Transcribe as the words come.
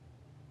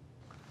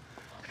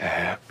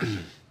Ee,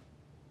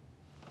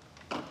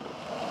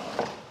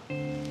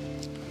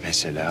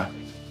 Mesela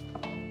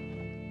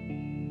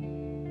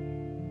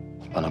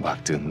bana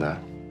baktığında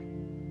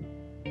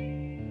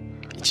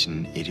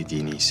içinin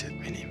eridiğini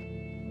hissetmeliyim.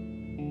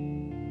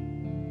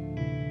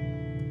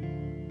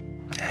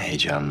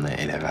 Heyecanını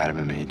ele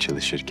vermemeye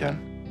çalışırken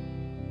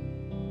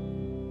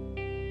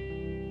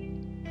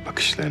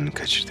bakışlarını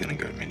kaçırdığını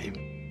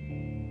görmeliyim.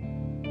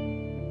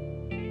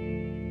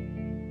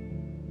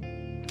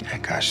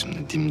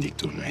 Karşımda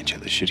dimdik durmaya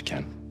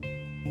çalışırken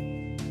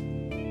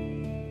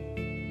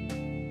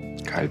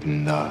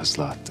kalbinin daha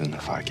hızlı attığını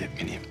fark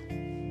etmeliyim.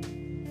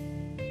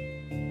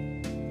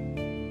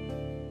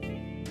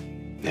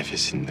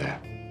 Nefesinde,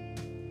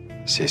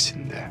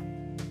 sesinde,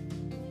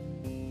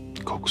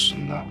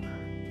 kokusunda,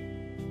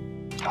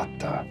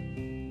 hatta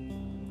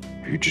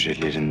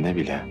hücrelerinde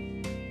bile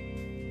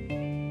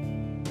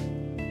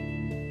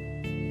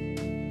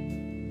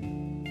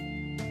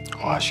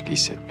o aşkı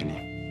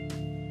hissetmeliyim.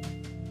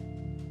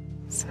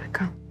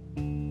 Serkan.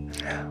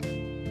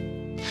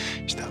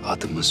 İşte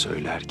adımı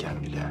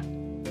söylerken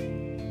bile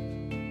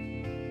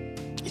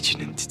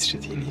içinin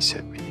titrediğini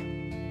hissetmeliyim.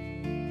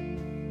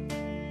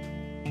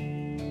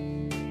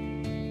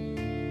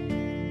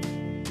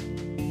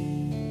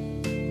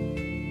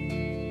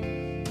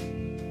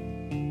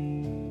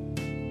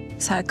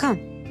 Serkan.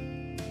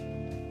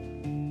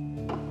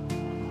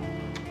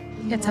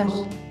 Yeter.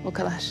 O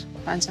kadar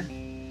bence.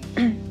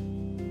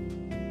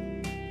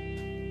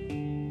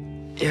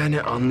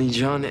 Yani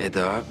anlayacağın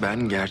Eda,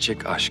 ben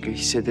gerçek aşkı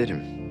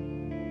hissederim.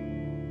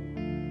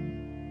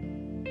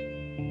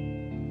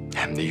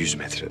 Hem de 100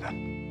 metreden.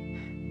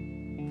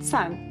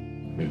 Sen.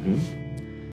 Hı hı.